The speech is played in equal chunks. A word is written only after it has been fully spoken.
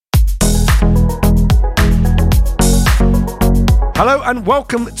Hello and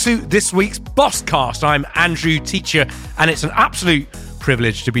welcome to this week's Bosscast. I'm Andrew Teacher, and it's an absolute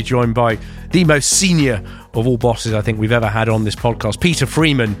privilege to be joined by the most senior of all bosses I think we've ever had on this podcast, Peter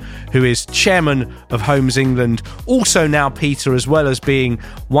Freeman, who is chairman of Homes England. Also now, Peter, as well as being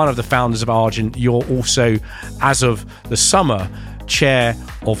one of the founders of Argent, you're also, as of the summer, chair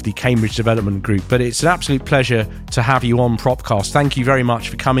of the Cambridge Development Group. But it's an absolute pleasure to have you on PropCast. Thank you very much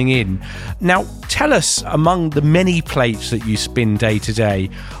for coming in. Now, tell us, among the many plates that you spin day to day,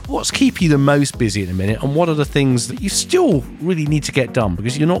 what's keeping you the most busy at the minute, and what are the things that you still really need to get done?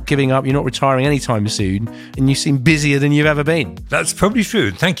 Because you're not giving up, you're not retiring anytime soon, and you seem busier than you've ever been. That's probably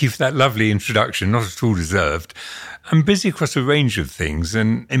true. Thank you for that lovely introduction, not at all deserved. I'm busy across a range of things,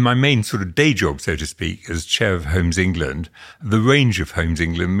 and in my main sort of day job, so to speak, as chair of Homes England, the range of Homes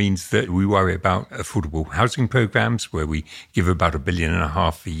England means that we worry about affordable housing programmes, where we give about £1.5 billion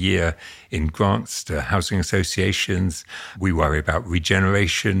a year in grants to housing associations. We worry about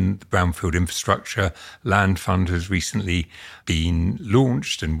regeneration, the brownfield infrastructure. Land Fund has recently been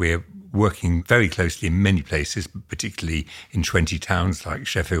launched, and we're working very closely in many places, particularly in 20 towns like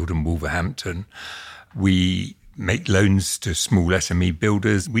Sheffield and Wolverhampton. We make loans to small SME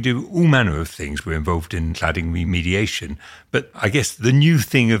builders. We do all manner of things. We're involved in cladding remediation. But I guess the new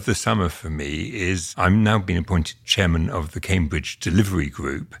thing of the summer for me is I'm now being appointed chairman of the Cambridge Delivery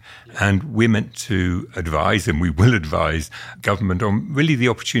Group, and we're meant to advise, and we will advise, government on really the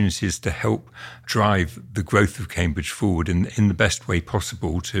opportunities to help drive the growth of Cambridge forward in the best way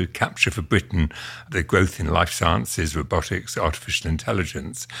possible to capture for Britain the growth in life sciences, robotics, artificial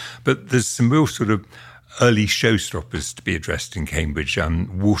intelligence. But there's some real sort of early showstoppers to be addressed in Cambridge.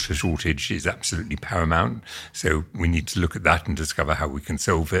 Water shortage is absolutely paramount, so we need to look at that and discover how we can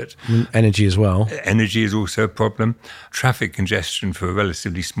solve it. Energy as well. Energy is also a problem. Traffic congestion for a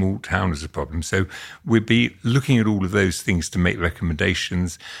relatively small town is a problem. So we'll be looking at all of those things to make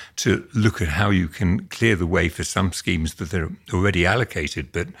recommendations, to look at how you can clear the way for some schemes that are already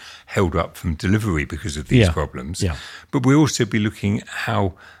allocated but held up from delivery because of these problems. Yeah. But we'll also be looking at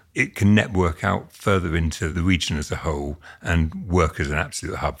how it can network out further into the region as a whole and work as an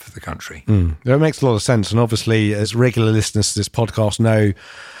absolute hub for the country. That makes a lot of sense. And obviously, as regular listeners to this podcast know,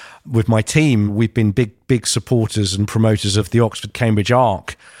 with my team, we've been big supporters and promoters of the Oxford-Cambridge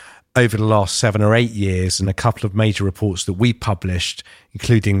Arc over the last 7 or 8 years, and a couple of major reports that we published,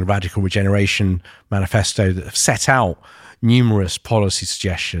 including the Radical Regeneration Manifesto, that have set out numerous policy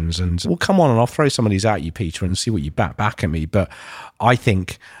suggestions. And well, come on, and I'll throw some of these at you, Peter, and see what you back at me. But I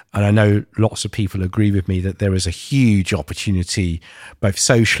think, and I know lots of people agree with me, that there is a huge opportunity, both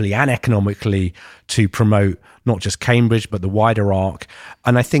socially and economically, to promote not just Cambridge, but the wider arc.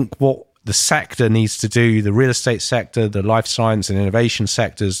 And I think what the sector needs to do, the real estate sector, the life science and innovation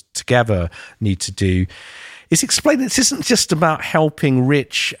sectors together need to do, is explain this isn't just about helping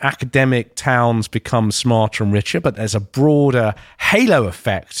rich academic towns become smarter and richer, but there's a broader halo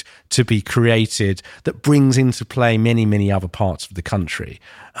effect to be created that brings into play many, many other parts of the country.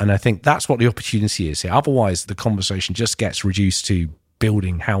 And I think that's what the opportunity is here. Otherwise, the conversation just gets reduced to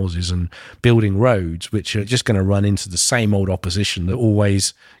building houses and building roads, which are just going to run into the same old opposition that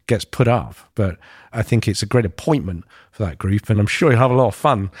always gets put up. But I think it's a great appointment for that group, and I'm sure you'll have a lot of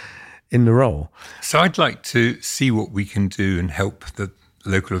fun in the role. So I'd like to see what we can do and help the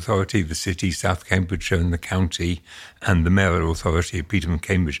local authority, the city, South Cambridgeshire and the county, and the mayoral authority of Peterham and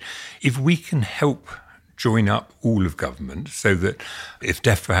Cambridge. If we can help join up all of government so that if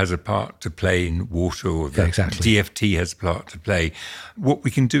DEFRA has a part to play in water or the DFT has a part to play, what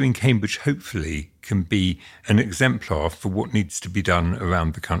we can do in Cambridge hopefully can be an exemplar for what needs to be done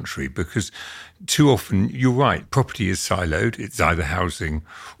around the country. Because too often, you're right, property is siloed. It's either housing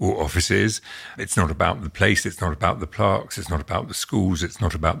or offices. It's not about the place. It's not about the plaques. It's not about the schools. It's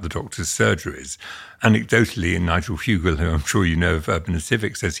not about the doctor's surgeries. Anecdotally, and Nigel Hugel, who I'm sure you know of Urban and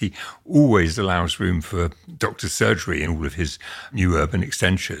Civic, says he always allows room for doctor's surgery in all of his new urban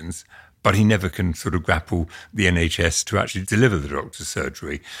extensions, but he never can sort of grapple the NHS to actually deliver the doctor's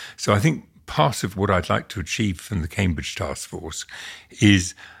surgery. So I think part of what I'd like to achieve from the Cambridge Task Force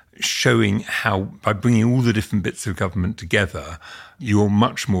is showing how, by bringing all the different bits of government together, you're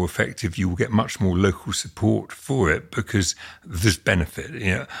much more effective, you will get much more local support for it because there's benefit.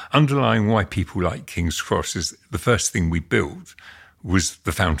 You know, underlying why people like King's Cross is the first thing we built was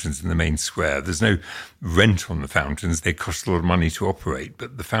the fountains in the main square. There's no rent on the fountains. They cost a lot of money to operate,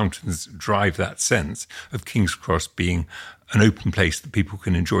 but the fountains drive that sense of King's Cross being an open place that people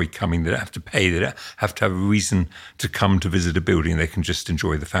can enjoy coming. They don't have to pay. They don't have to have a reason to come to visit a building. They can just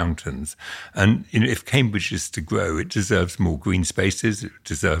enjoy the fountains. And if Cambridge is to grow, it deserves more green spaces. It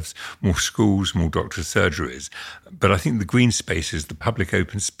deserves more schools, more doctors' surgeries. But I think the green spaces, the public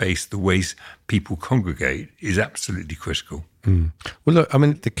open space, the ways people congregate is absolutely critical. Well, look, I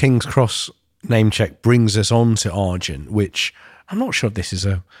mean, the King's Cross name check brings us on to Argent, which I'm not sure if this is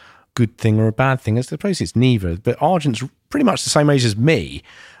a good thing or a bad thing. I suppose it's neither, but Argent's pretty much the same age as me.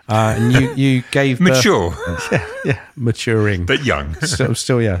 And you gave birth, mature. Yeah, maturing. But young.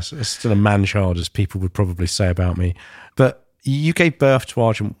 still a man-child, as people would probably say about me. But you gave birth to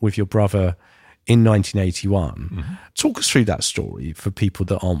Argent with your brother in 1981. Mm-hmm. Talk us through that story for people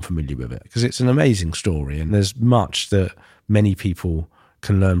that aren't familiar with it, because it's an amazing story and there's much that many people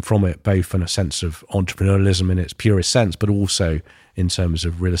can learn from it, both in a sense of entrepreneurialism in its purest sense, but also in terms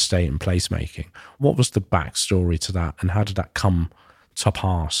of real estate and placemaking. What was the backstory to that, and how did that come to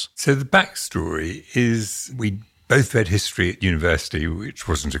pass? So the backstory is we both read history at university, which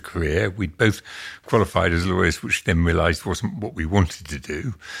wasn't a career. We'd both qualified as lawyers, which then realised wasn't what we wanted to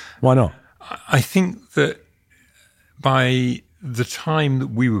do. Why not? I think that by the time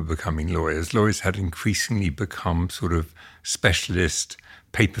that we were becoming lawyers had increasingly become sort of specialist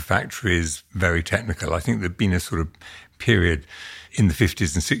paper factories, very technical. I think there'd been a sort of period in the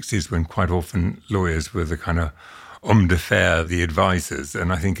 50s and 60s when quite often lawyers were the kind of homme d'affaires, the advisors.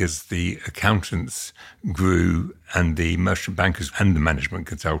 And I think as the accountants grew and the merchant bankers and the management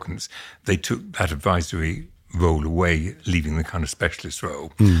consultants, they took that advisory role away, leaving the kind of specialist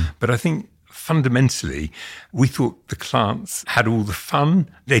role. But I think fundamentally, we thought the clients had all the fun.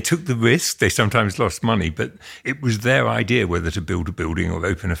 They took the risk. They sometimes lost money, but it was their idea whether to build a building or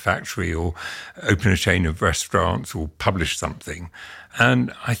open a factory or open a chain of restaurants or publish something.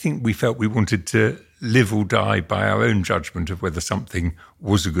 And I think we felt we wanted to live or die by our own judgment of whether something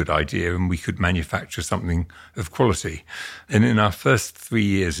was a good idea and we could manufacture something of quality. And in our first 3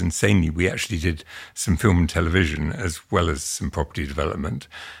 years, insanely, we actually did some film and television as well as some property development.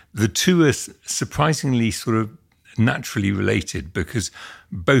 The two are surprisingly sort of naturally related because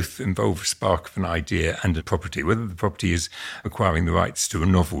both involve a spark of an idea and a property, whether the property is acquiring the rights to a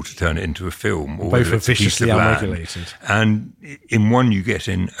novel to turn it into a film or both whether it's a piece of viciously land. unregulated. And in one you get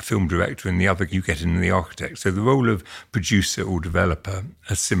in a film director, in the other you get in the architect. So the role of producer or developer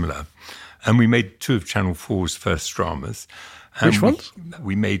are similar. And we made two of Channel 4's first dramas. Which ones?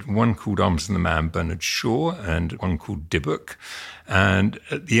 We made one called Arms and the Man, Bernard Shaw, and one called Dybbuk. And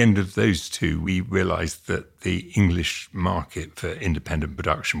at the end of those two, we realised that the English market for independent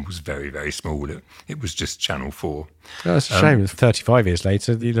production was very, very small. It was just Channel 4. Oh, that's a shame. 35 years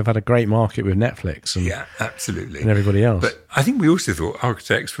later, you'd have had a great market with Netflix and, yeah, absolutely, and everybody else. But I think we also thought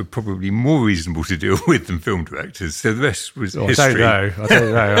architects were probably more reasonable to deal with than film directors. So the rest was history. I don't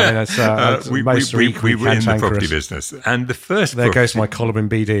know. I mean, that's we were in the property business. And the first There goes my column in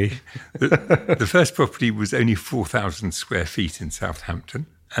BD. the first property was only 4,000 square feet in Southampton.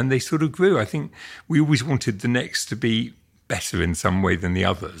 And they sort of grew. I think we always wanted the next to be better in some way than the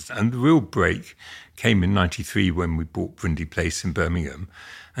others. And the real break came in 93 when we bought Brindley Place in Birmingham.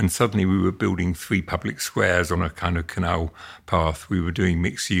 And suddenly we were building 3 public squares on a kind of canal path. We were doing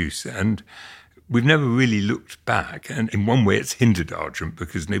mixed use. And we've never really looked back. And in one way, it's hindered Argent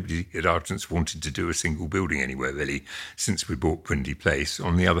because nobody at Argent's wanted to do a single building anywhere, really, since we bought Brindley Place.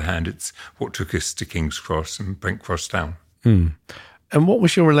 On the other hand, it's what took us to King's Cross and Brent Cross Town. And what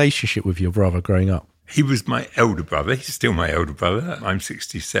was your relationship with your brother growing up? He was my elder brother. He's still my elder brother. I'm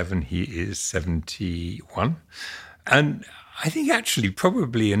 67. He is 71. And I think actually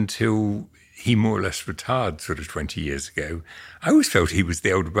probably until he more or less retired sort of 20 years ago, I always felt he was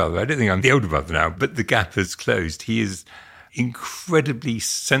the elder brother. I don't think I'm the elder brother now, but the gap has closed. He is incredibly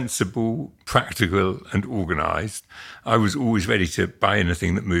sensible, practical and organised. I was always ready to buy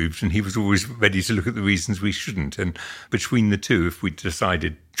anything that moved and he was always ready to look at the reasons we shouldn't. And between the two, if we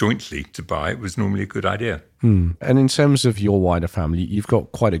decided jointly to buy, it was normally a good idea. And in terms of your wider family, you've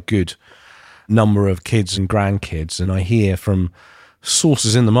got quite a good number of kids and grandkids. And I hear from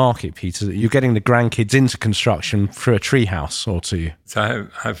sources in the market, Peter, that you're getting the grandkids into construction through a treehouse or two. So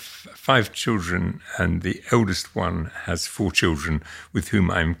I have 5 children, and the eldest one has 4 children with whom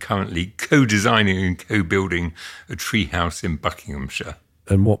I'm currently co-designing and co-building a treehouse in Buckinghamshire.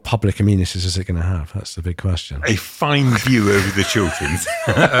 And what public amenities is it going to have? That's the big question. A fine view over the Chilterns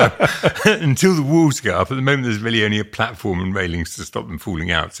until the walls go up. At the moment, there's really only a platform and railings to stop them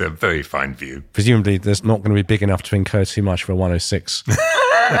falling out, so a very fine view. Presumably, there's not going to be big enough to incur too much for a 106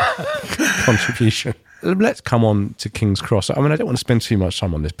 contribution. Let's come on to King's Cross. I mean, I don't want to spend too much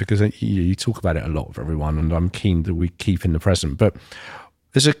time on this because you talk about it a lot with everyone, and I'm keen that we keep in the present. But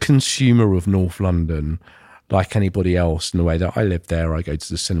as a consumer of North London, like anybody else, in the way that I live there, I go to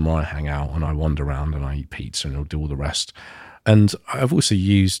the cinema, I hang out, and I wander around and I eat pizza and I'll do all the rest. And I've also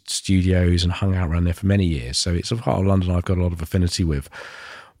used studios and hung out around there for many years. So it's a part of London I've got a lot of affinity with.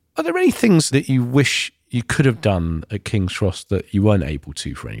 Are there any things that you wish you could have done at King's Cross that you weren't able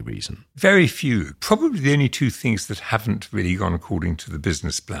to for any reason? Very few. Probably the only two things that haven't really gone according to the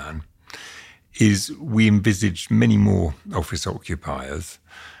business plan is we envisaged many more office occupiers.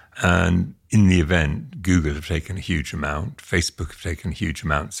 And in the event, Google have taken a huge amount, Facebook have taken a huge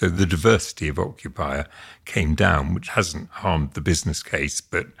amount. So the diversity of occupier came down, which hasn't harmed the business case.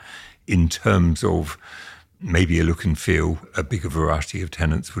 But in terms of maybe a look and feel, a bigger variety of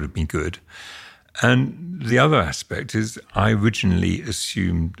tenants would have been good. And the other aspect is I originally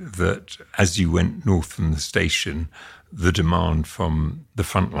assumed that as you went north from the station, the demand from the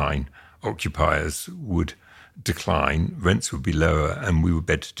frontline occupiers would decline, rents would be lower, and we would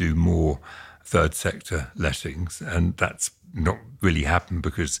be able to do more third sector lettings. And that's not really happened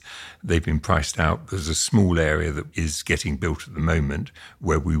because they've been priced out. There's a small area that is getting built at the moment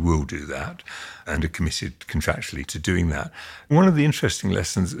where we will do that and are committed contractually to doing that. One of the interesting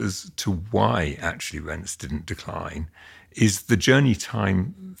lessons as to why actually rents didn't decline is the journey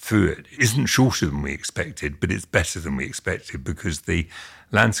time through it isn't shorter than we expected, but it's better than we expected because the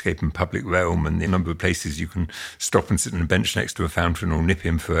landscape and public realm and the number of places you can stop and sit on a bench next to a fountain or nip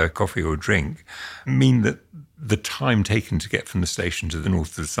in for a coffee or a drink mean that the time taken to get from the station to the north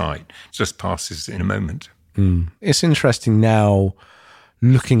of the site just passes in a moment. It's interesting now,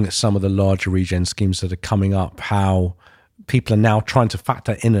 looking at some of the larger regen schemes that are coming up, how people are now trying to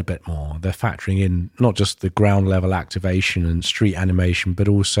factor in a bit more. They're factoring in not just the ground level activation and street animation, but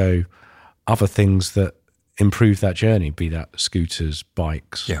also other things that improve that journey, be that scooters,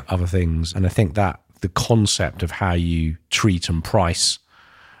 bikes, other things. And I think that the concept of how you treat and price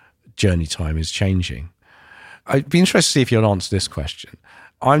journey time is changing. I'd be interested to see if you'll answer this question.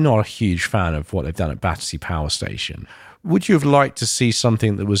 I'm not a huge fan of what they've done at Battersea Power Station. Would you have liked to see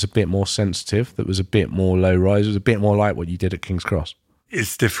something that was a bit more sensitive, that was a bit more low-rise, was a bit more like what you did at King's Cross?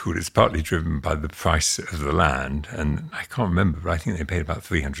 It's difficult. It's partly driven by the price of the land. And I can't remember, but I think they paid about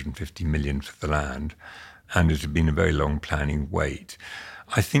 $350 million for the land. And it had been a very long planning wait.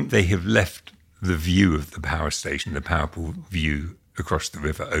 I think they have left the view of the power station, the power pool view across the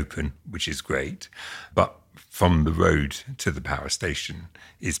river open, which is great. But from the road to the power station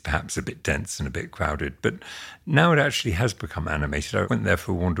is perhaps a bit dense and a bit crowded. But now it actually has become animated. I went there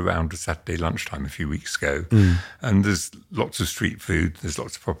for a wander around a Saturday lunchtime a few weeks ago, and there's lots of street food, there's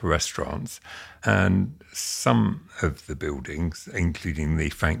lots of proper restaurants, and some of the buildings, including the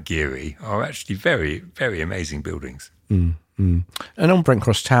Frank Gehry, are actually very, very amazing buildings. And on Brent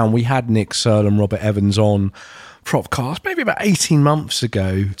Cross Town, we had Nick Searle and Robert Evans on PropCast maybe about 18 months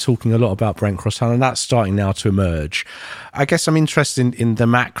ago, talking a lot about Brent Cross Town, and that's starting now to emerge. I guess I'm interested in the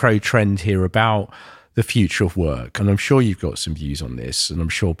macro trend here about the future of work, and I'm sure you've got some views on this, and I'm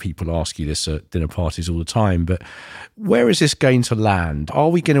sure people ask you this at dinner parties all the time, but where is this going to land? Are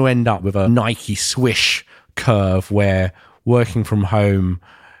we going to end up with a Nike swish curve where working from home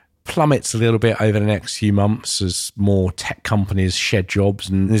plummets a little bit over the next few months as more tech companies shed jobs,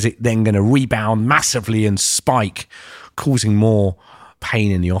 and is it then going to rebound massively and spike, causing more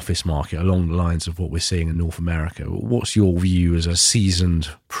pain in the office market along the lines of what we're seeing in North America? What's your view as a seasoned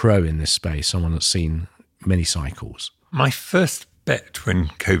pro in this space, someone that's seen many cycles? My first bet when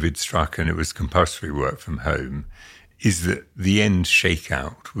COVID struck and it was compulsory work from home is that the end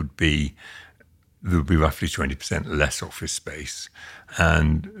shakeout would be there would be roughly 20% less office space,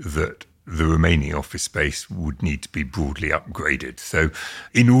 and that the remaining office space would need to be broadly upgraded. So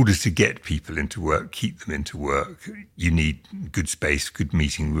in order to get people into work, keep them into work, you need good space, good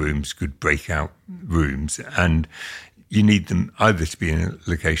meeting rooms, good breakout rooms, and you need them either to be in a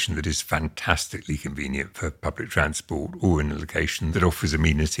location that is fantastically convenient for public transport or in a location that offers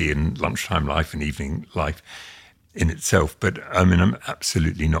amenity and lunchtime life and evening life in itself. But I mean, I'm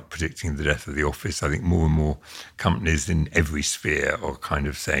absolutely not predicting the death of the office. I think more and more companies in every sphere are kind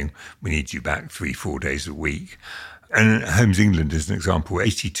of saying, we need you back 3-4 days a week. And Homes England is an example.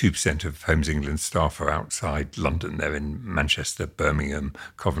 82% of Homes England staff are outside London. They're in Manchester, Birmingham,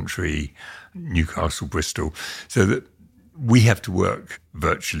 Coventry, Newcastle, Bristol. So that we have to work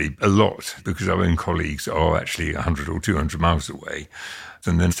virtually a lot because our own colleagues are actually 100 or 200 miles away.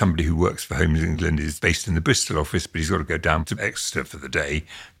 And then somebody who works for Homes England is based in the Bristol office, but he's got to go down to Exeter for the day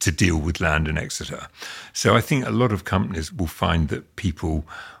to deal with land in Exeter. So I think a lot of companies will find that people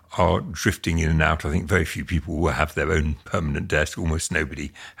are drifting in and out. I think very few people will have their own permanent desk. Almost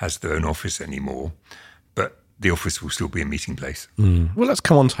nobody has their own office anymore. But the office will still be a meeting place. Well, let's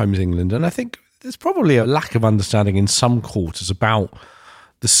come on to Homes England. And I think there's probably a lack of understanding in some quarters about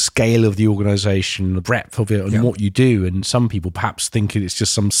the scale of the organisation, the breadth of it, and what you do. And some people perhaps think it's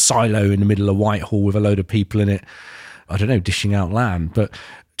just some silo in the middle of Whitehall with a load of people in it, I don't know, dishing out land. But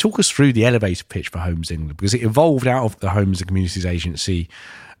talk us through the elevator pitch for Homes England, because it evolved out of the Homes and Communities Agency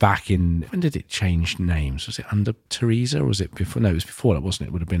back in, when did it change names? Was it under Theresa, or was it before? No, it was before that, wasn't it?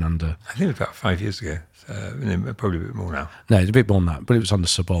 It would have been under... I think it was about 5 years ago. Probably a bit more now. No, it's a bit more than that, but it was under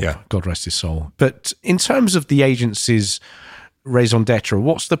Sir Bob, God rest his soul. But in terms of the agency's raison d'etre,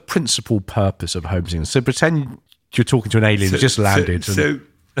 what's the principal purpose of Homes England? So pretend you're talking to an alien who just landed. So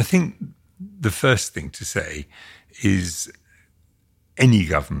I think the first thing to say is any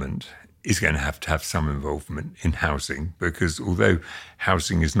government is going to have some involvement in housing, because although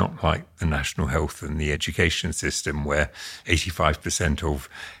housing is not like the national health and the education system where 85% of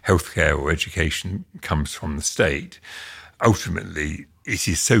healthcare or education comes from the state, ultimately it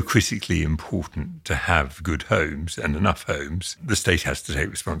is so critically important to have good homes and enough homes, the state has to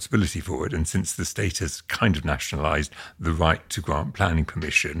take responsibility for it. And since the state has kind of nationalised the right to grant planning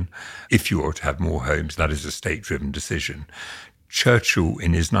permission, if you are to have more homes, that is a state-driven decision. Churchill,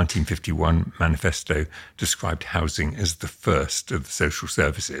 in his 1951 manifesto, described housing as the first of the social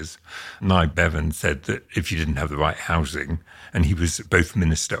services. Nye Bevan said that if you didn't have the right housing, and he was both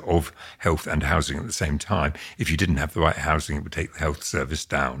Minister of Health and Housing at the same time, if you didn't have the right housing, it would take the health service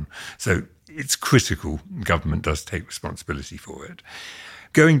down. So it's critical government does take responsibility for it.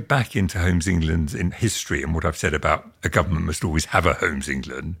 Going back into Homes England in history, and what I've said about a government must always have a Homes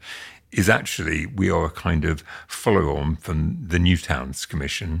England, is actually we are a kind of follow-on from the New Towns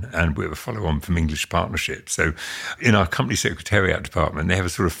Commission, and we're a follow-on from English Partnership. So in our company secretariat department, they have a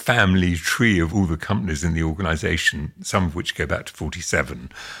sort of family tree of all the companies in the organisation, some of which go back to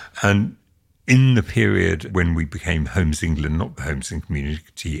 47. And in the period when we became Homes England, not the Homes and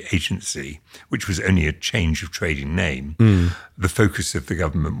Community Agency, which was only a change of trading name, the focus of the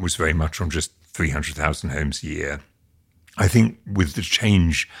government was very much on just 300,000 homes a year. I think with the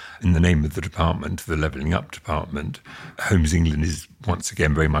change in the name of the department, the Levelling Up Department, Homes England is once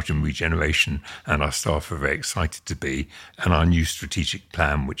again very much in regeneration, and our staff are very excited to be. And our new strategic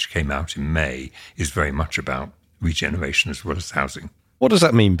plan, which came out in May, is very much about regeneration as well as housing. What does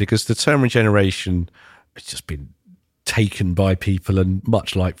that mean? Because the term regeneration has just been taken by people, and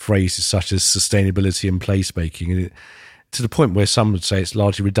much like phrases such as sustainability and placemaking, to the point where some would say it's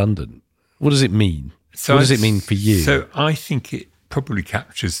largely redundant. What does it mean? What does it mean for you? So I think it probably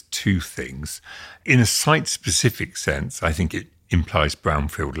captures two things. In a site-specific sense, I think it implies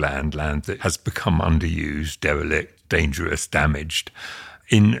brownfield land that has become underused, derelict, dangerous, damaged.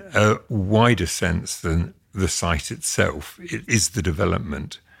 In a wider sense than the site itself, it is the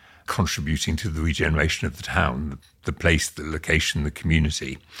development contributing to the regeneration of the town, the place, the location, the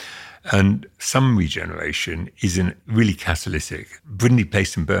community. And some regeneration is really catalytic. Brindley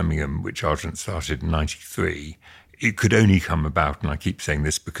Place in Birmingham, which Argent started in 93, it could only come about, and I keep saying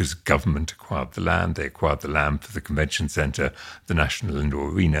this, because government acquired the land. They acquired the land for the convention centre, the National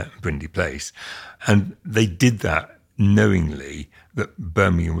Indoor Arena, and Brindley Place. And they did that knowingly that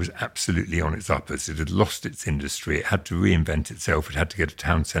Birmingham was absolutely on its uppers. It had lost its industry. It had to reinvent itself. It had to get a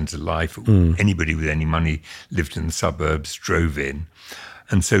town centre life. Anybody with any money lived in the suburbs, drove in.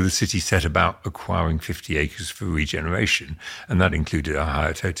 And so the city set about acquiring 50 acres for regeneration, and that included a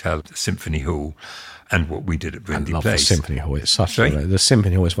Hyatt Hotel, the Symphony Hall, and what we did at Brindley Place. I love the Symphony Hall. It's the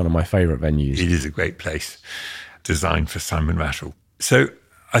Symphony Hall is one of my favourite venues. It is a great place, designed for Simon Rattle. So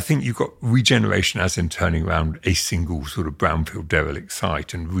I think you've got regeneration as in turning around a single sort of brownfield derelict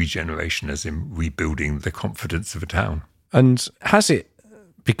site, and regeneration as in rebuilding the confidence of a town. And has it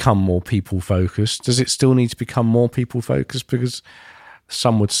become more people-focused? Does it still need to become more people-focused? Because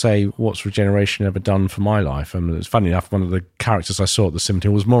some would say, what's regeneration ever done for my life? And it's funny enough, one of the characters I saw at the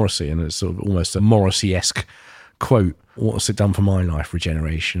Symphony was Morrissey, and it's sort of almost a Morrissey-esque quote, what's it done for my life,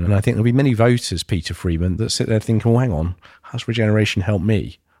 regeneration? And I think there'll be many voters, Peter Freeman, that sit there thinking, well, hang on, how's regeneration helped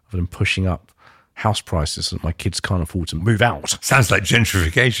me? Other than pushing up house prices that my kids can't afford to move out. Sounds like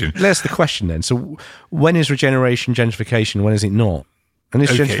gentrification. That's the question then. So when is regeneration gentrification? When is it not? And is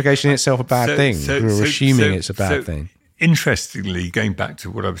gentrification in itself a bad thing? We're assuming it's a bad thing. Interestingly, going back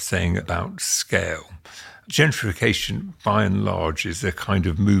to what I was saying about scale, gentrification, by and large, is a kind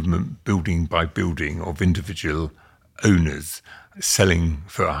of movement, building by building, of individual owners selling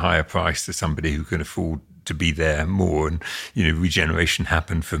for a higher price to somebody who can afford to be there more. And, regeneration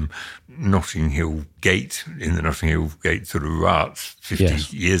happened from Notting Hill Gate, in the Notting Hill Gate sort of rats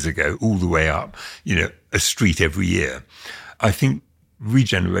 50 years ago, all the way up, a street every year. I think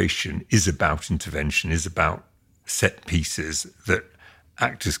regeneration is about intervention, is about set pieces that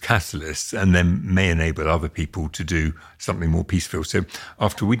act as catalysts and then may enable other people to do something more peaceful. So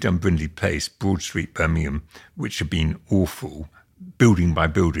after we'd done Brindley Place, Broad Street, Birmingham, which had been awful, building by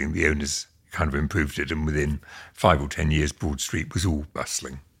building, the owners kind of improved it. And within 5 or 10 years, Broad Street was all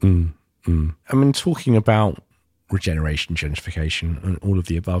bustling. I mean, talking about regeneration, gentrification and all of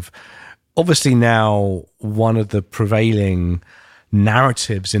the above, obviously now one of the prevailing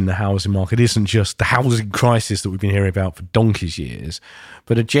narratives in the housing market isn't just the housing crisis that we've been hearing about for donkey's years,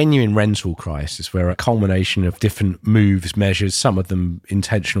 but a genuine rental crisis where a culmination of different moves, measures, some of them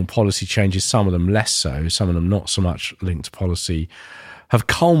intentional policy changes, some of them less so, some of them not so much linked to policy, have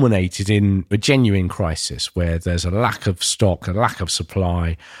culminated in a genuine crisis where there's a lack of stock, a lack of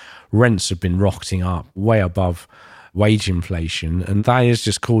supply, rents have been rocketing up way above wage inflation, and that is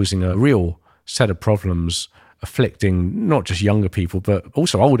just causing a real set of problems afflicting not just younger people, but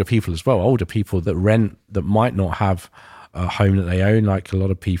also older people as well, older people that rent, that might not have a home that they own, like a lot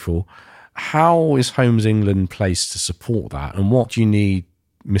of people. How is Homes England placed to support that? And what do you need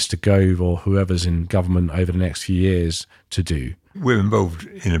Mr. Gove or whoever's in government over the next few years to do? We're involved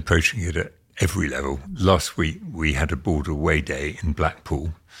in approaching it at every level. Last week, we had a Border Away Day in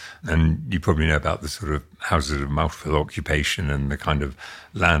Blackpool. And you probably know about the sort of houses of multiple occupation and the kind of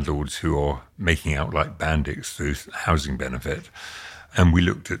landlords who are making out like bandits through housing benefit. And we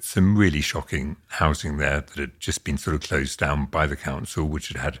looked at some really shocking housing there that had just been sort of closed down by the council, which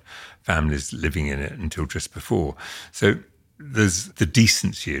had had families living in it until just before. So there's the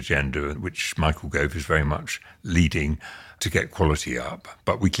decency agenda, which Michael Gove is very much leading, to get quality up,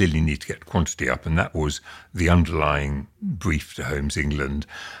 but we clearly need to get quantity up, and that was the underlying brief to Homes England,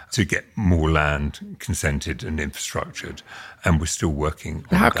 to get more land consented and infrastructured, and we're still working on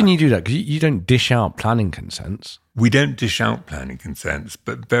that. How can you do that? Because you don't dish out planning consents. We don't dish out planning consents,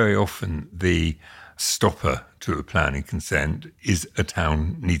 but very often the stopper to a planning consent is a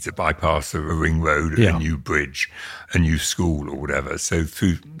town needs a bypass or a ring road, a new bridge, a new school or whatever. So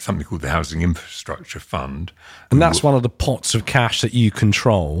through something called the Housing Infrastructure Fund. And that's one of the pots of cash that you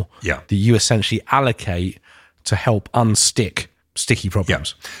control, that you essentially allocate to help unstick sticky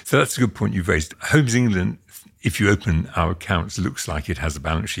problems. Yeah. So that's a good point you've raised. Homes England, if you open our accounts, looks like it has a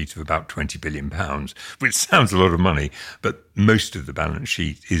balance sheet of about £20 billion, which sounds a lot of money, but most of the balance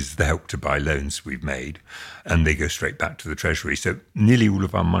sheet is the Help to Buy loans we've made, and they go straight back to the Treasury. So nearly all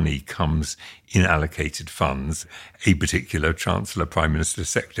of our money comes in allocated funds. A particular Chancellor, Prime Minister,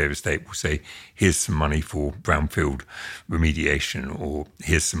 Secretary of State will say, here's some money for brownfield remediation, or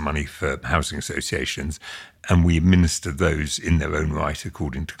here's some money for housing associations, and we administer those in their own right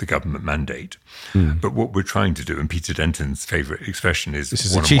according to the government mandate. But what we're trying to do, and Peter Denton's favourite expression is... This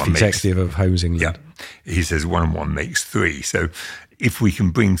is the Chief Executive of Homes England. Yeah. He says 1 and 1 makes 3. So if we can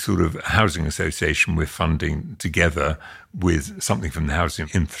bring sort of housing association with funding together with something from the Housing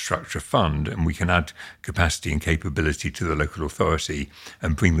Infrastructure Fund, and we can add capacity and capability to the local authority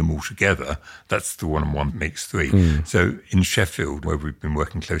and bring them all together, that's the 1 and 1 makes 3. So in Sheffield, where we've been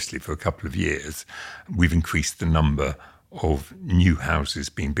working closely for a couple of years, we've increased the number of new houses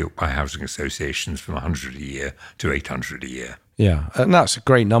being built by housing associations from 100 a year to 800 a year. Yeah, and that's a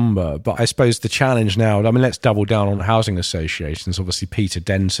great number. But I suppose the challenge now, I mean, let's double down on housing associations. Obviously, Peter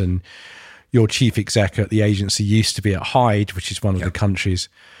Denton, your chief exec at the agency, used to be at Hyde, which is one of the country's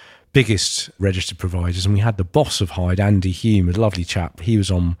biggest registered providers. And we had the boss of Hyde, Andy Hume, a lovely chap. He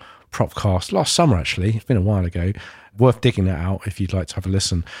was on PropCast last summer, actually. It's been a while ago. Worth digging that out if you'd like to have a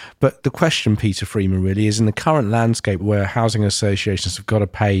listen. But the question, Peter Freeman, really is, in the current landscape where housing associations have got to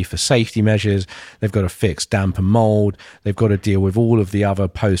pay for safety measures, they've got to fix damp and mould, they've got to deal with all of the other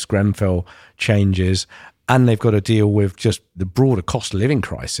post-Grenfell changes, and they've got to deal with just the broader cost of living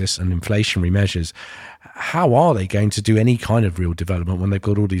crisis and inflationary measures. How are they going to do any kind of real development when they've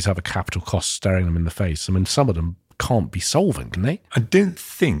got all these other capital costs staring them in the face? I mean, some of them can't be solvent, can they? I don't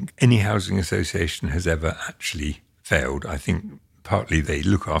think any housing association has ever actually failed. I think partly they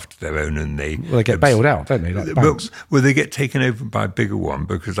look after their own and they get bailed out, don't they? Like banks. Well, they get taken over by a bigger one,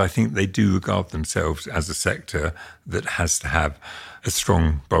 because I think they do regard themselves as a sector that has to have a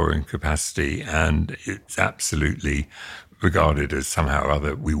strong borrowing capacity, and it's absolutely regarded as somehow or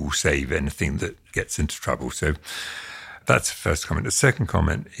other we will save anything that gets into trouble. So that's the first comment. The second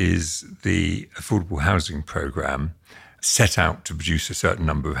comment is the affordable housing programme. set out to produce a certain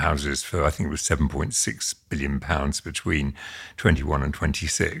number of houses for, I think it was £7.6 billion between 21 and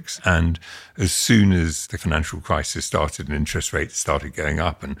 26. And as soon as the financial crisis started and interest rates started going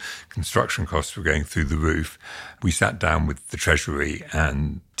up and construction costs were going through the roof, we sat down with the Treasury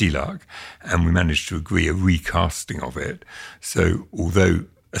and DLUHC and we managed to agree a recasting of it. So although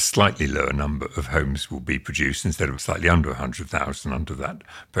a slightly lower number of homes will be produced instead of slightly under 100,000 under that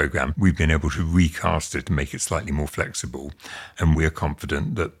programme, we've been able to recast it and make it slightly more flexible. And we're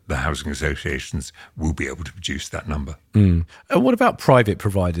confident that the housing associations will be able to produce that number. And what about private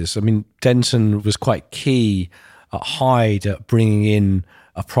providers? I mean, Denton was quite key at Hyde at bringing in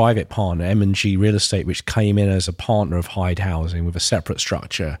a private partner, M&G Real Estate, which came in as a partner of Hyde Housing with a separate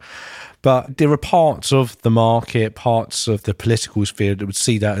structure. But there are parts of the market, parts of the political sphere that would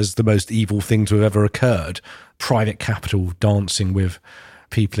see that as the most evil thing to have ever occurred. Private capital dancing with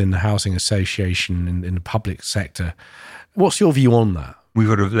people in the housing association in the public sector. What's your view on that? We've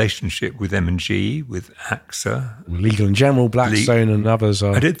got a relationship with M&G, with AXA. Legal & General, Blackstone and others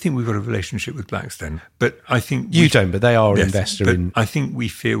are... I don't think we've got a relationship with Blackstone, but I think... You don't, but they are an investor in... I think we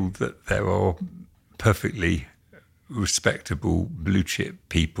feel that there are perfectly respectable blue chip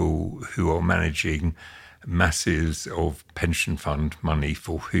people who are managing masses of pension fund money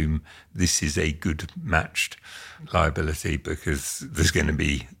for whom this is a good matched liability, because there's going to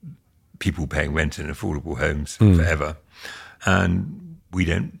be people paying rent in affordable homes forever. And we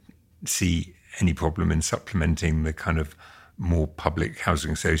don't see any problem in supplementing the kind of more public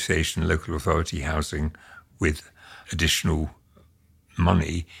housing association, local authority housing with additional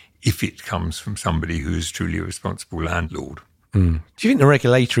money if it comes from somebody who is truly a responsible landlord. Do you think the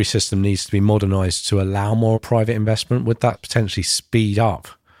regulatory system needs to be modernised to allow more private investment? Would that potentially speed up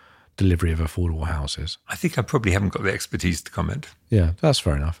delivery of affordable houses? I think I probably haven't got the expertise to comment. Yeah, that's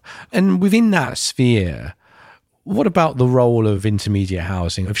fair enough. And within that sphere, what about the role of intermediate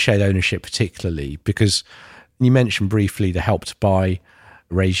housing, of shared ownership particularly? Because you mentioned briefly the Help to Buy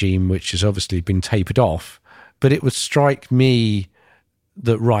regime, which has obviously been tapered off, but it would strike me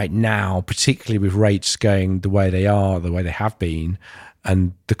that right now, particularly with rates going the way they are, the way they have been,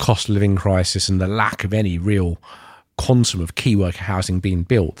 and the cost of living crisis and the lack of any real quantum of key worker housing being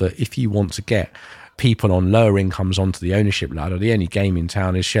built, that if you want to get people on lower incomes onto the ownership ladder, the only game in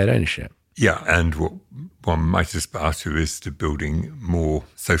town is shared ownership. Yeah, and what one might aspire to is to building more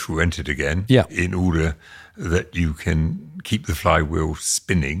social rented again, in order that you can keep the flywheel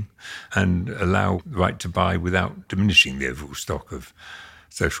spinning and allow the right to buy without diminishing the overall stock of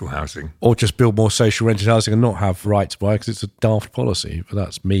social housing. Or just build more social rented housing and not have right to buy because it's a daft policy. But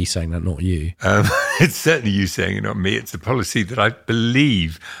that's me saying that, not you. It's certainly you saying it, not me. It's a policy that I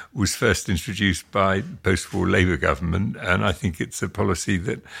believe was first introduced by post-war Labour government, and I think it's a policy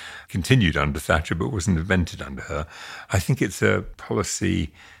that continued under Thatcher but wasn't invented under her. I think it's a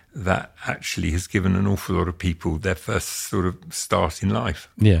policy that actually has given an awful lot of people their first sort of start in life.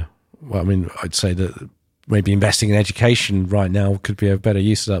 Yeah. Well, I mean, I'd say that maybe investing in education right now could be a better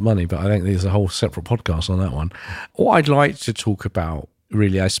use of that money, but I think there's a whole separate podcast on that one. What I'd like to talk about,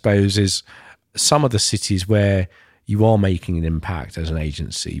 really, I suppose, is some of the cities where you are making an impact as an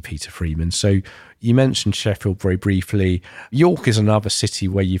agency, Peter Freeman. So you mentioned Sheffield very briefly. York is another city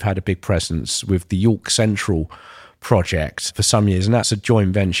where you've had a big presence with the York Central project for some years, and that's a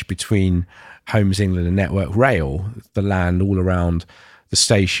joint venture between Homes England and Network Rail, the land all around the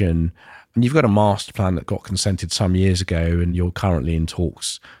station. And you've got a master plan that got consented some years ago, and you're currently in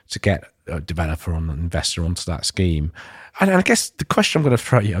talks to get a developer or an investor onto that scheme. And I guess the question I'm going to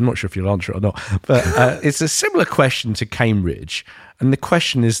throw at you, I'm not sure if you'll answer it or not, but it's a similar question to Cambridge. And the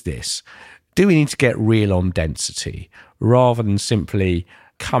question is this: do we need to get real on density rather than simply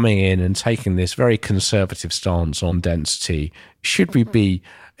coming in and taking this very conservative stance on density? Should we be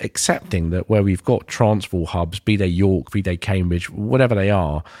accepting that where we've got transport hubs, be they York, be they Cambridge, whatever they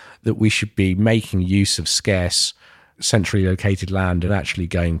are, that we should be making use of scarce, centrally located land and actually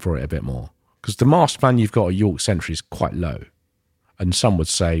going for it a bit more? Because the master plan you've got at York Central is quite low, and some would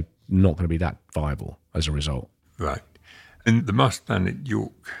say not going to be that viable as a result. Right. And the master plan at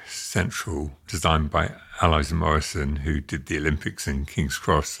York Central, designed by Allies and Morrison, who did the Olympics in King's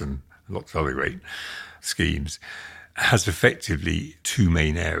Cross and lots of other great schemes, has effectively two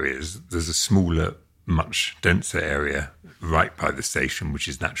main areas. There's a smaller, much denser area right by the station, which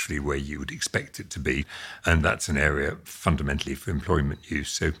is naturally where you would expect it to be. And that's an area fundamentally for employment use.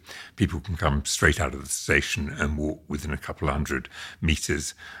 So people can come straight out of the station and walk within a couple of 100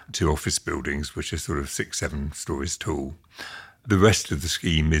 metres to office buildings, which are sort of 6-7 stories tall. The rest of the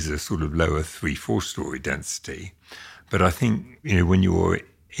scheme is a sort of lower 3-4 story density. But I think, when you're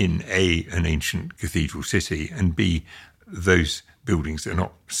in A, an ancient cathedral city, and B, those buildings that are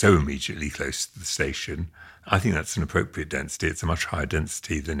not so immediately close to the station, I think that's an appropriate density. It's a much higher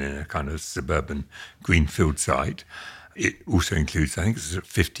density than in a kind of suburban greenfield site. It also includes, I think it's a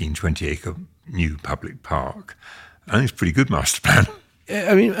 15, 20 acre new public park. I think it's a pretty good master plan.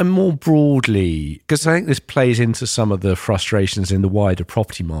 I mean, and more broadly, because I think this plays into some of the frustrations in the wider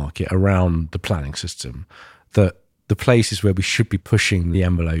property market around the planning system, that the places where we should be pushing the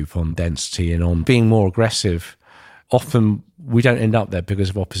envelope on density and on being more aggressive, often we don't end up there because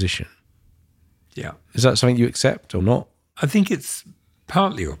of opposition. Yeah. Is that something you accept or not? I think it's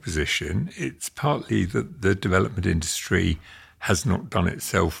partly opposition. It's partly that the development industry has not done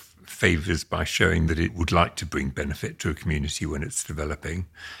itself favours by showing that it would like to bring benefit to a community when it's developing.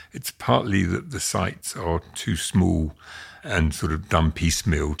 It's partly that the sites are too small and sort of done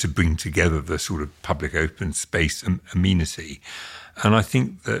piecemeal to bring together the sort of public open space amenity. And I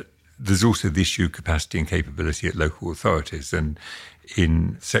think that there's also the issue of capacity and capability at local authorities. And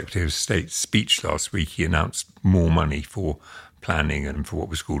in Secretary of State's speech last week, he announced more money for planning and for what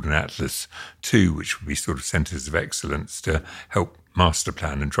was called an Atlas 2, which would be sort of centres of excellence to help master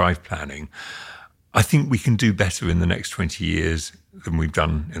plan and drive planning. I think we can do better in the next 20 years than we've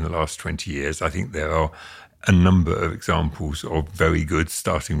done in the last 20 years. I think there are a number of examples of very good,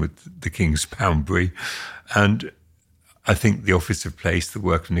 starting with the King's Poundbury. And I think the Office of Place, the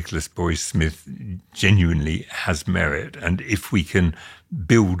work of Nicholas Boyce-Smith, genuinely has merit. And if we can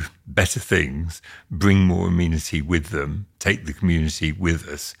build better things, bring more amenity with them, take the community with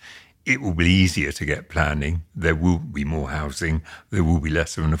us, it will be easier to get planning. There will be more housing. There will be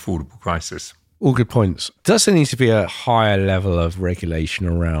less of an affordable crisis. All good points. Does there need to be a higher level of regulation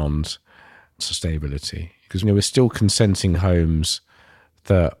around sustainability? Because we're still consenting homes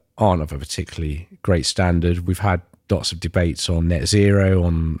that aren't of a particularly great standard. We've had lots of debates on net zero,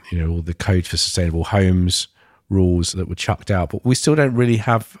 on all the code for sustainable homes rules that were chucked out, but we still don't really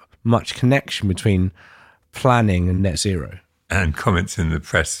have much connection between planning and net zero. And comments in the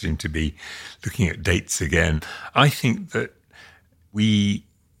press seem to be looking at dates again. I think that we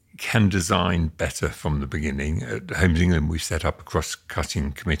can design better from the beginning. At Homes England, we've set up a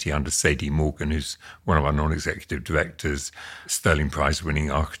cross-cutting committee under Sadie Morgan, who's one of our non-executive directors, Sterling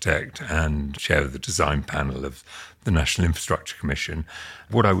Prize-winning architect and chair of the design panel of the National Infrastructure Commission.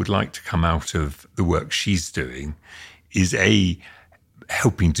 What I would like to come out of the work she's doing is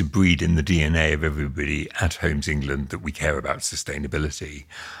helping to breed in the DNA of everybody at Homes England that we care about sustainability,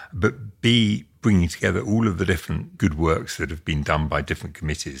 but B, bringing together all of the different good works that have been done by different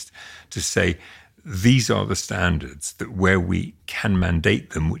committees to say, these are the standards that where we can mandate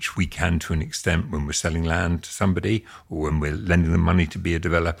them, which we can to an extent when we're selling land to somebody or when we're lending them money to be a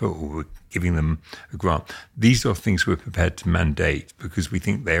developer or we're giving them a grant. These are things we're prepared to mandate because we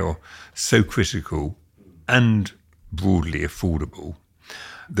think they are so critical and broadly affordable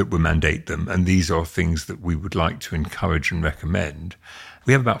that we mandate them. And these are things that we would like to encourage and recommend.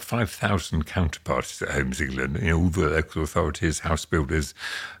 We have about 5,000 counterparties at Homes England, all the local authorities, house builders,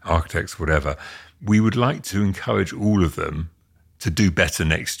 architects, whatever. We would like to encourage all of them to do better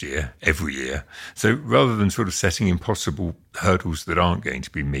next year, every year. So rather than sort of setting impossible hurdles that aren't going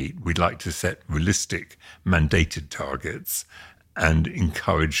to be met, we'd like to set realistic mandated targets and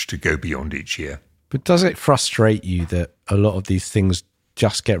encourage to go beyond each year. But does it frustrate you that a lot of these things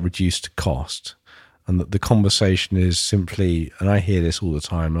just get reduced to cost and that the conversation is simply, and I hear this all the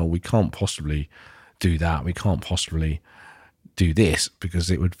time, we can't possibly do that, we can't possibly do this because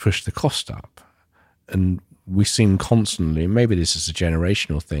it would push the cost up. And we seem constantly, maybe this is a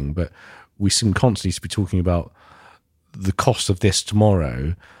generational thing, but we seem constantly to be talking about the cost of this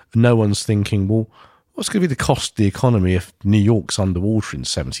tomorrow. No one's thinking, well, what's going to be the cost of the economy if New York's underwater in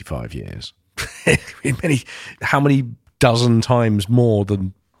 75 years? How many dozen times more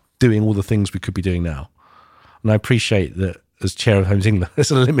than doing all the things we could be doing now? And I appreciate that as chair of Homes England, there's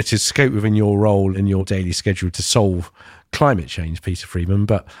a limited scope within your role in your daily schedule to solve climate change, Peter Freeman.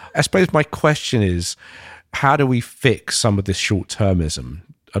 But I suppose my question is, how do we fix some of this short-termism?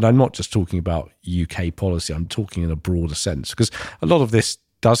 And I'm not just talking about UK policy, I'm talking in a broader sense, because a lot of this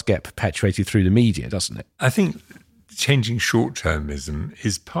does get perpetuated through the media, doesn't it? I think changing short-termism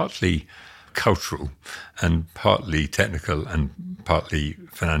is partly cultural and partly technical and partly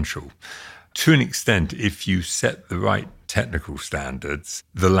financial. To an extent, if you set the right technical standards,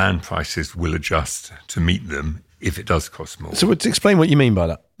 the land prices will adjust to meet them if it does cost more. So explain what you mean by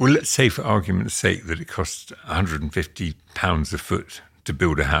that. Well, let's say for argument's sake that it costs £150 a foot to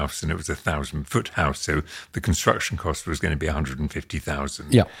build a house, and it was a 1,000-foot house, so the construction cost was going to be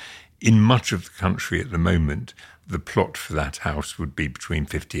 150,000. Yeah. In much of the country at the moment, the plot for that house would be between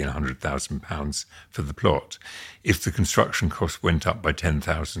 50 and 100,000 pounds for the plot. If the construction cost went up by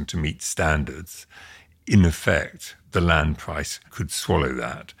 10,000 to meet standards, in effect, the land price could swallow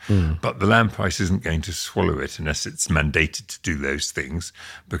that. But the land price isn't going to swallow it unless it's mandated to do those things,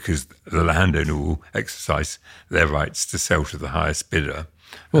 because the landowner will exercise their rights to sell to the highest bidder.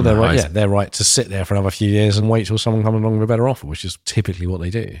 Well, they're right. Yeah, they're right to sit there for another few years and wait till someone comes along with a better offer, which is typically what they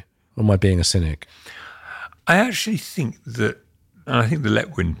do. Or am I being a cynic? I actually think that, and I think the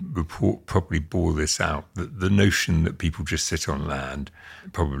Letwin report probably bore this out, that the notion that people just sit on land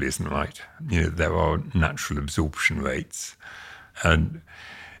probably isn't right. There are natural absorption rates, and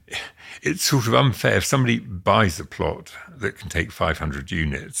it's sort of unfair if somebody buys a plot that can take 500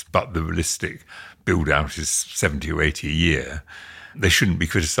 units, but the realistic build-out is 70 or 80 a year. They shouldn't be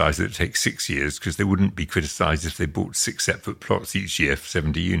criticised that it takes 6 years, because they wouldn't be criticised if they bought 6 separate plots each year for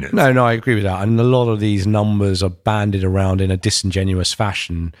 70 units. No, I agree with that. And a lot of these numbers are banded around in a disingenuous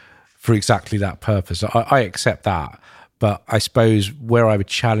fashion for exactly that purpose. I accept that. But I suppose where I would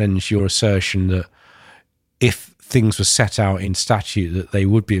challenge your assertion that if things were set out in statute that they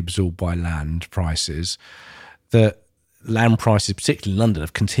would be absorbed by land prices, that land prices, particularly in London,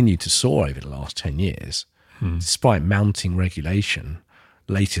 have continued to soar over the last 10 years. Despite mounting regulation,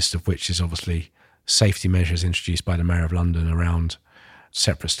 latest of which is obviously safety measures introduced by the Mayor of London around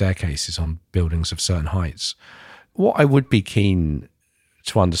separate staircases on buildings of certain heights. What I would be keen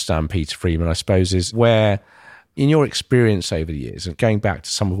to understand, Peter Freeman, I suppose, is where, in your experience over the years, and going back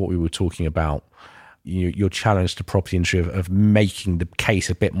to some of what we were talking about, your challenge to property industry of making the case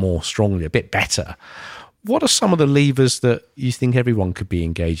a bit more strongly, a bit better, what are some of the levers that you think everyone could be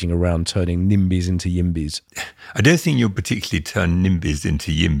engaging around turning NIMBYs into YIMBYs? I don't think you'll particularly turn NIMBYs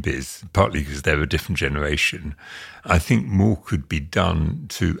into YIMBYs, partly because they're a different generation. I think more could be done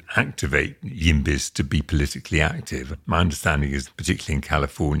to activate YIMBYs to be politically active. My understanding is, particularly in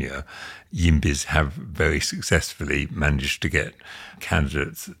California, YIMBYs have very successfully managed to get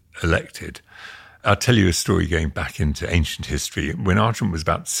candidates elected. I'll tell you a story going back into ancient history. When Argent was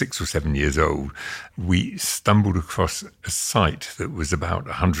about 6 or 7 years old, we stumbled across a site that was about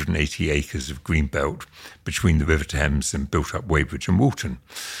 180 acres of greenbelt between the River Thames and built-up Weybridge and Walton.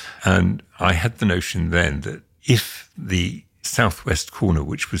 And I had the notion then that if the southwest corner,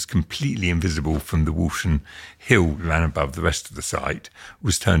 which was completely invisible from the Walton Hill ran above the rest of the site,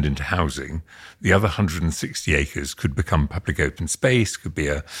 was turned into housing, the other 160 acres could become public open space, could be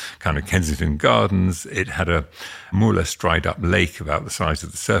a kind of Kensington Gardens. It had a more or less dried up lake about the size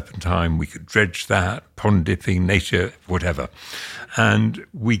of the Serpentine. We could dredge that, pond dipping, nature, whatever. And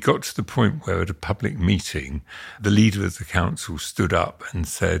we got to the point where at a public meeting, the leader of the council stood up and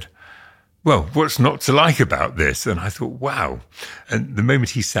said, well, what's not to like about this? And I thought, wow. And the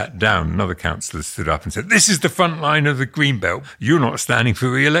moment he sat down, another councillor stood up and said, this is the front line of the Greenbelt. You're not standing for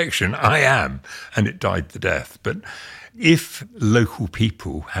re-election. I am. And it died the death. But if local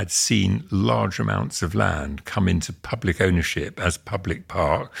people had seen large amounts of land come into public ownership as public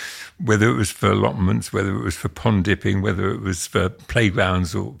park, whether it was for allotments, whether it was for pond dipping, whether it was for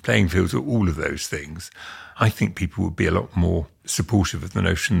playgrounds or playing fields or all of those things, I think people would be a lot more supportive of the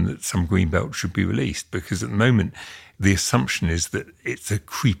notion that some greenbelt should be released, because at the moment the assumption is that it's a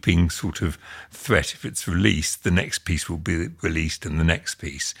creeping sort of threat. If it's released, the next piece will be released and the next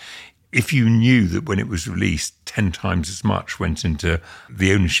piece. If you knew that when it was released 10 times as much went into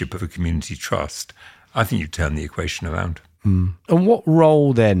the ownership of a community trust, I think you'd turn the equation around. And what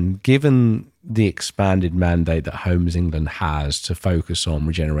role then, given the expanded mandate that Homes England has to focus on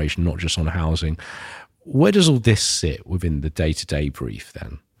regeneration, not just on housing, where does all this sit within the day-to-day brief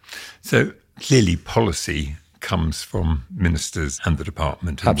then? So clearly policy comes from ministers and the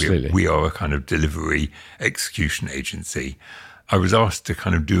department. And Absolutely. We are a kind of delivery execution agency. I was asked to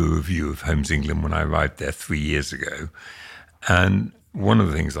kind of do a review of Homes England when I arrived there 3 years ago. And one of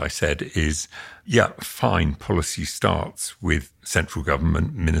the things I said is, yeah, fine, policy starts with central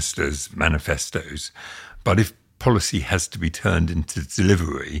government, ministers, manifestos. But if policy has to be turned into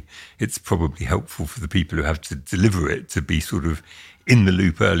delivery, it's probably helpful for the people who have to deliver it to be sort of in the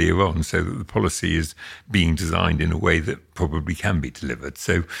loop earlier on, so that the policy is being designed in a way that probably can be delivered.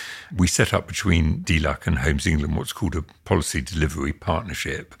 So we set up between DLUC and Homes England what's called a policy delivery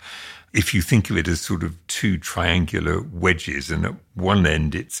partnership. If you think of it as sort of two triangular wedges, and at one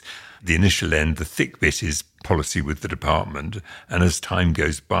end it's the initial end, the thick bit is policy with the department, and as time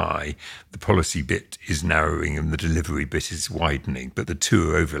goes by, the policy bit is narrowing and the delivery bit is widening, but the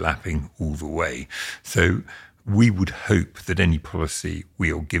two are overlapping all the way. So We would hope that any policy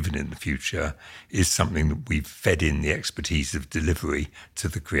we are given in the future is something that we've fed in the expertise of delivery to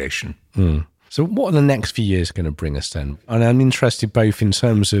the creation. So what are the next few years going to bring us then? And I'm interested both in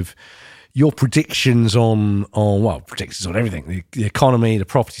terms of your predictions on predictions on everything, the economy, the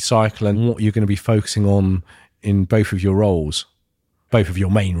property cycle, and what you're going to be focusing on in both of your roles, both of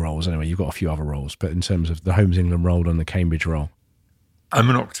your main roles anyway. You've got a few other roles, but in terms of the Homes England role and the Cambridge role. I'm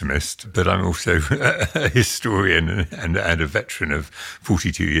an optimist, but I'm also a historian and a veteran of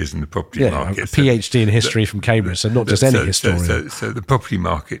 42 years in the property market. A PhD in history from Cambridge, so not just any historian. So the property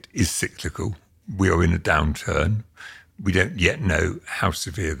market is cyclical. We are in a downturn. We don't yet know how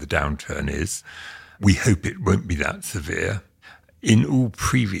severe the downturn is. We hope it won't be that severe. In all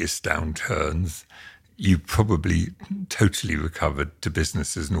previous downturns, you've probably totally recovered to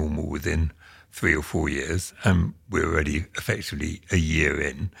business as normal within 3 or 4 years, and we're already effectively a year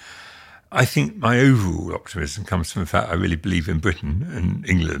in. I think my overall optimism comes from the fact I really believe in Britain and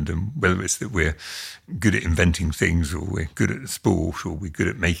England, and whether it's that we're good at inventing things, or we're good at sport, or we're good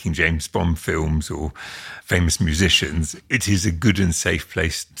at making James Bond films or famous musicians, it is a good and safe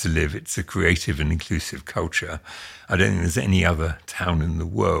place to live. It's a creative and inclusive culture. I don't think there's any other town in the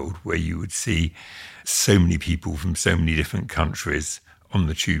world where you would see so many people from so many different countries on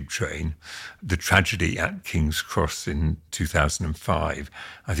the tube train. The tragedy at King's Cross in 2005,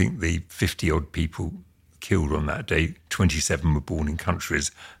 I think the 50-odd people killed on that day, 27 were born in countries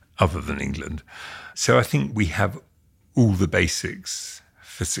other than England. So I think we have all the basics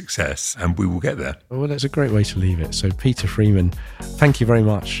for success, and we will get there. Well, that's a great way to leave it. So Peter Freeman, thank you very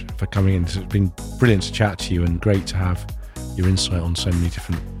much for coming in. It's been brilliant to chat to you, and great to have your insight on so many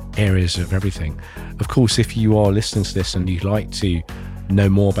different areas of everything. Of course, if you are listening to this and you'd like to know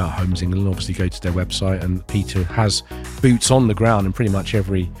more about Homes England, obviously go to their website, and Peter has boots on the ground in pretty much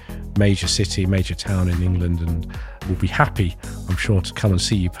every major city, major town in England, and will be happy, I'm sure, to come and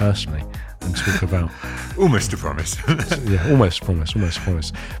see you personally and talk about... Almost a promise. Yeah, almost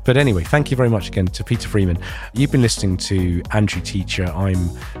promise. But anyway, thank you very much again to Peter Freeman. You've been listening to Andrew Teacher. I'm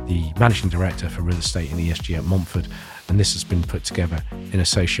the Managing Director for Real Estate and ESG at Montfort, and this has been put together in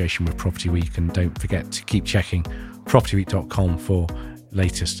association with Property Week. And don't forget to keep checking propertyweek.com for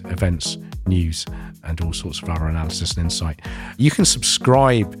latest events, news, and all sorts of other analysis and insight. You can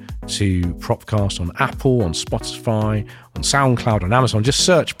subscribe to PropCast on Apple, on Spotify, on SoundCloud, on Amazon. Just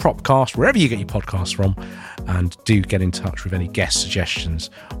search PropCast wherever you get your podcasts from, and do get in touch with any guest suggestions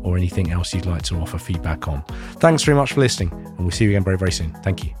or anything else you'd like to offer feedback on. Thanks very much for listening, and we'll see you again very, very soon.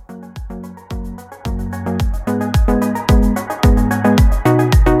 Thank you.